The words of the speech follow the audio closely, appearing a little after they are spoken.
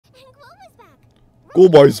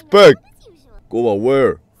Gouba is back! Gouba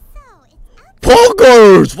where?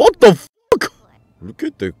 Poggers! What the fuck? Look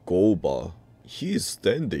at the Gouba. He is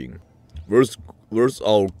standing. Where's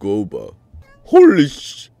our Gouba? Holy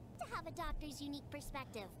sh...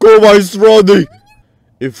 Gouba is running!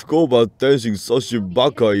 If Gouba dancing such a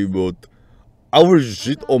baka emote, I will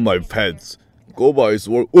shit on my pants. Gouba is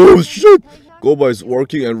oh shit! Gouba is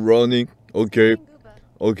working and running. Okay.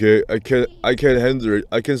 Okay, I can handle it.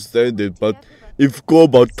 I can stand it. But if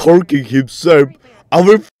Gouba talking himself, I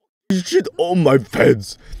will fucking shit on my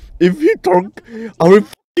pants. If he talk, I will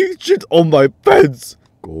fucking shit on my pants.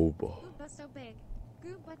 Gouba.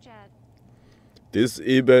 This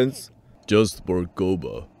event's just for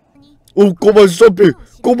Gouba. Oh, Gouba is jumping!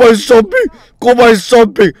 Gouba is jumping! Gouba is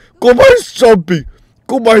jumping! Gouba is jumping!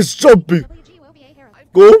 Gouba is jumping!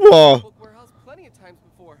 Gouba!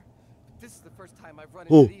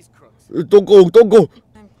 Oh, don't go!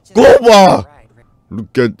 Gouba!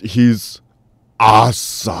 Look at his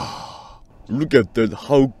asa. Look at that,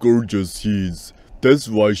 how gorgeous he is. That's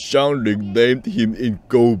why Xiangling named him in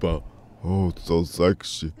Gouba. Oh, so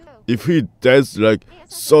sexy. If he dances like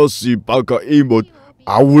saucy baka emote,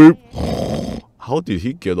 I will... How did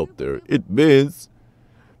he get up there? It means...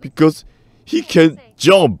 because he can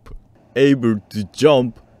jump. Able to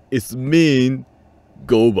jump is mean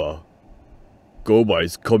Gouba. Gouba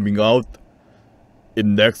is coming out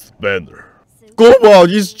in next banner. Gouba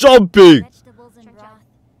is jumping! Vegetables and broth,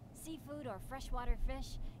 seafood or freshwater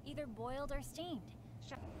fish, either boiled or steamed.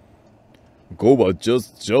 Gouba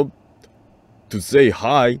just jumped to say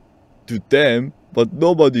hi to them, but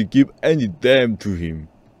nobody give any damn to him.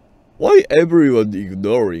 Why everyone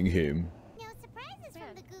ignoring him? No surprises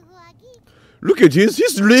from the Guguagi. Look at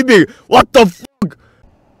he's leaving! What the fuck?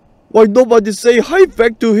 Why nobody say hi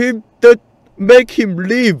back to him that make him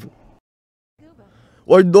leave?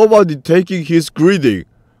 Why nobody taking his greeting?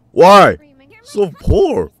 Why? So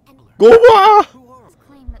poor. Gouba!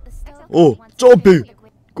 Oh, jumping!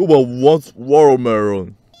 Gouba wants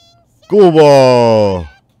watermelon. Gouba!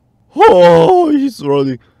 Oh, he's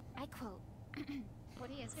running. I quote, 60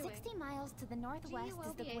 miles to the northwest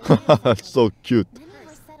is the So cute. Then we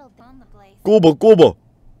were settled on the place. Gouba!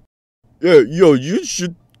 Yeah, you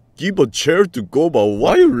should give a chair to Gouba.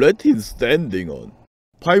 Why you let him standing on?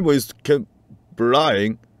 Paimon is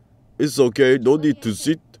flying. It's okay, no need to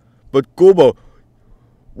sit. But Gouba,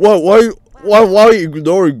 why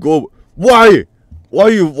ignoring Gouba? Why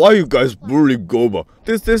you guys bullying Gouba?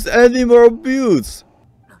 This is animal abuse.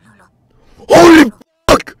 Holy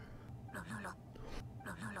fuck!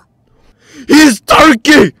 He's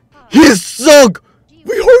turkey! He's suck!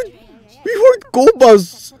 We heard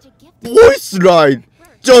Gouba's voice line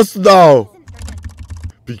just now.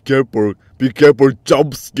 Be careful,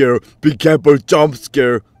 jump scare, be careful, jump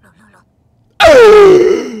scare.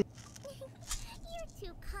 You're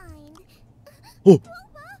too kind. Oh,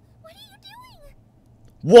 Gouba, what are you doing?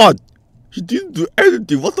 what? He didn't do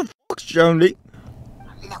anything. What the fuck, Xiangling?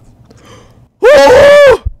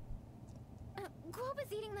 Oh!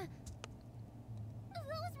 Gouba's eating the...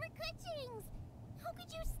 Those were kuchings. How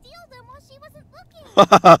could you steal them while she wasn't looking?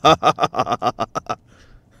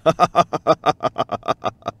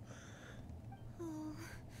 Oh,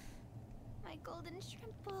 my golden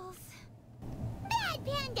shrimp balls. Bad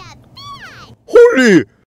panda, bad! Holy!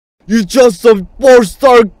 You're just a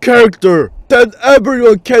 4-star character that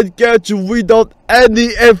everyone can get you without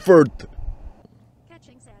any effort.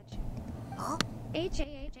 Catching Sedge.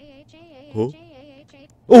 H-A-H-A-H-A-H-A-H-A-H.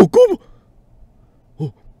 Oh, Gouba!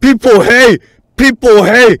 Oh, people, hey!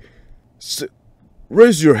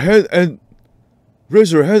 Raise your hand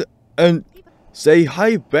and say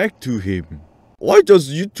hi back to him. Why just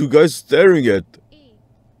you two guys staring at?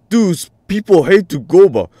 Dude, people hate to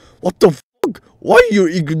Gouba. What the fuck? Why you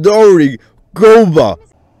ignoring Gouba?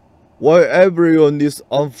 Why everyone is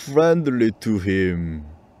unfriendly to him?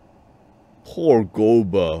 Poor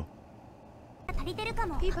Gouba.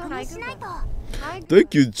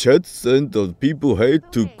 Thank you, chat sent the people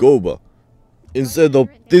hate to Gouba instead of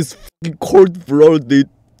this fucking cold-blooded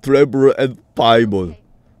Trevor and Paimon.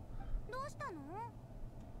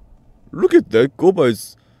 Look at that, Gouba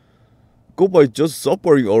is just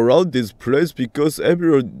suffering around this place because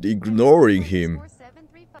everyone ignoring him.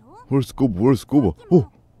 Where's Gouba? Oh,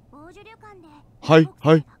 hi.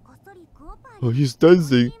 Oh, he's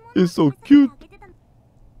dancing. He's so cute.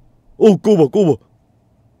 Oh, Gouba.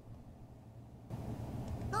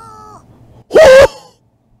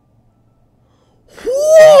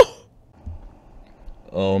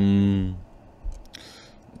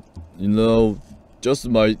 You know, just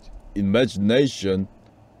my imagination.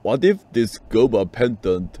 What if this Gouba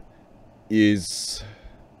pendant is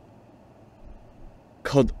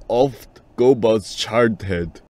cut off Gouba's childhood.